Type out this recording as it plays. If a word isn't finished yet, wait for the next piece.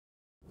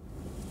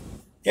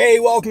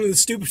Hey, welcome to the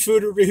Stupid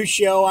Food Review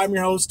Show. I'm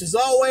your host, as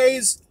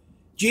always,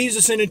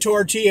 Jesus in a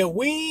Tortilla.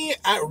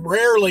 I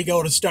rarely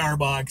go to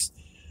Starbucks,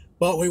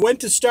 but we went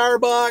to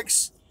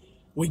Starbucks.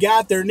 We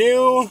got their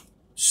new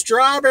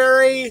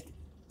strawberry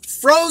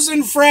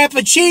frozen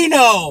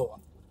Frappuccino.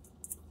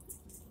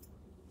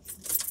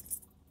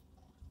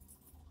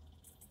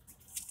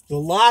 There's a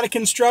lot of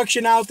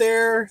construction out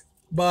there,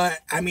 but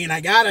I mean,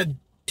 I gotta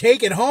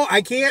take it home.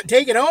 I can't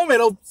take it home,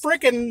 it'll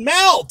freaking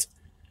melt.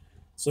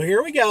 So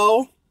here we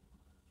go.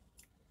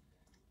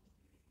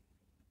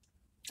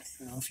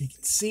 I don't know if you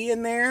can see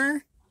in there.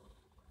 Look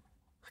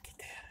at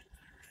that.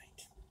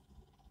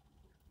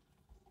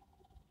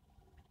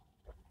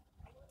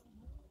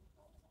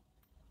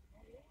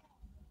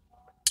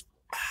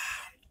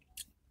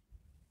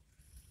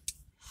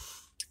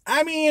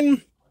 I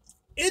mean,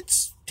 it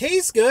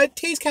tastes good.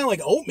 Tastes kind of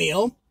like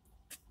oatmeal.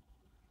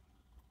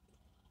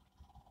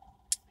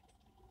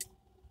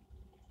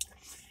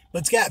 But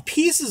it's got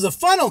pieces of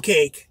funnel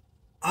cake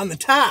on the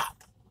top.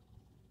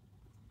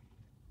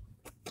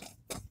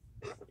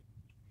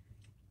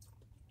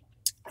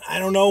 I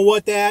don't know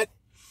what that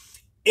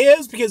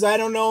is because I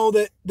don't know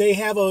that they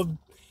have a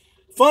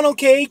funnel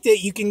cake that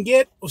you can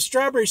get with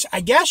strawberries.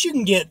 I guess you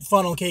can get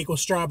funnel cake with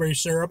strawberry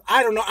syrup.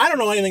 I don't know. I don't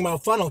know anything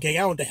about funnel cake. I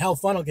don't know what the hell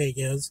funnel cake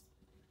is.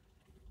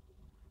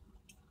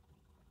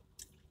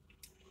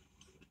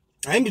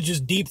 I think it's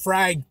just deep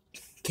fried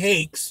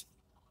cakes.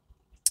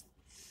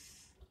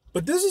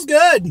 But this is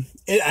good.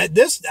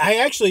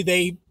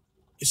 They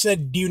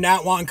said, do you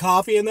not want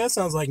coffee in this?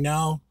 I was like,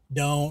 no,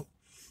 don't.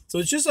 So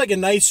it's just like a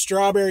nice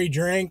strawberry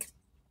drink.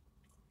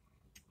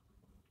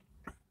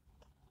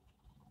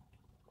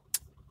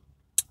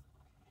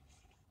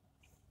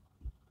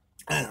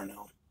 I don't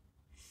know.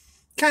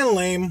 Kind of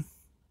lame.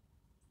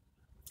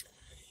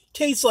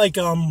 Tastes like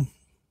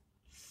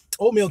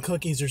oatmeal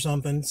cookies or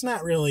something. It's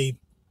not really.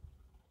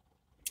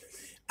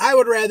 I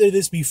would rather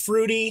this be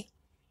fruity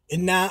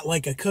and not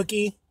like a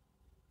cookie.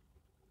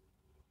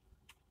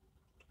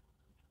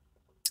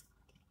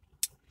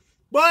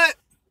 But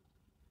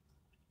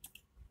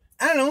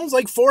I don't know, it's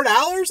like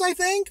 $4, I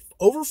think.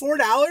 Over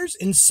 $4.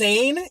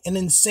 An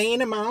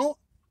insane amount.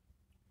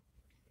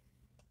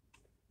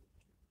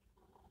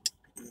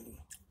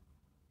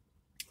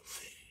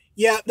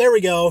 Yeah, there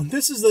we go.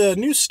 This is the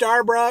new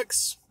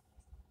Starbucks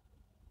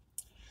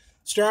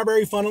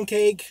strawberry funnel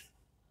cake.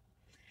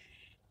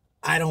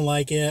 I don't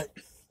like it.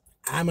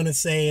 I'm going to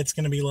say it's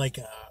going to be like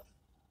a,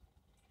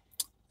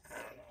 I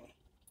don't know,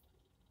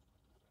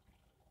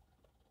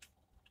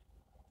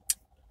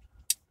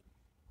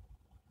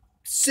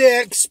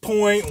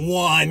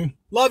 6.1.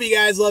 Love you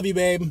guys. Love you,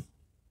 babe.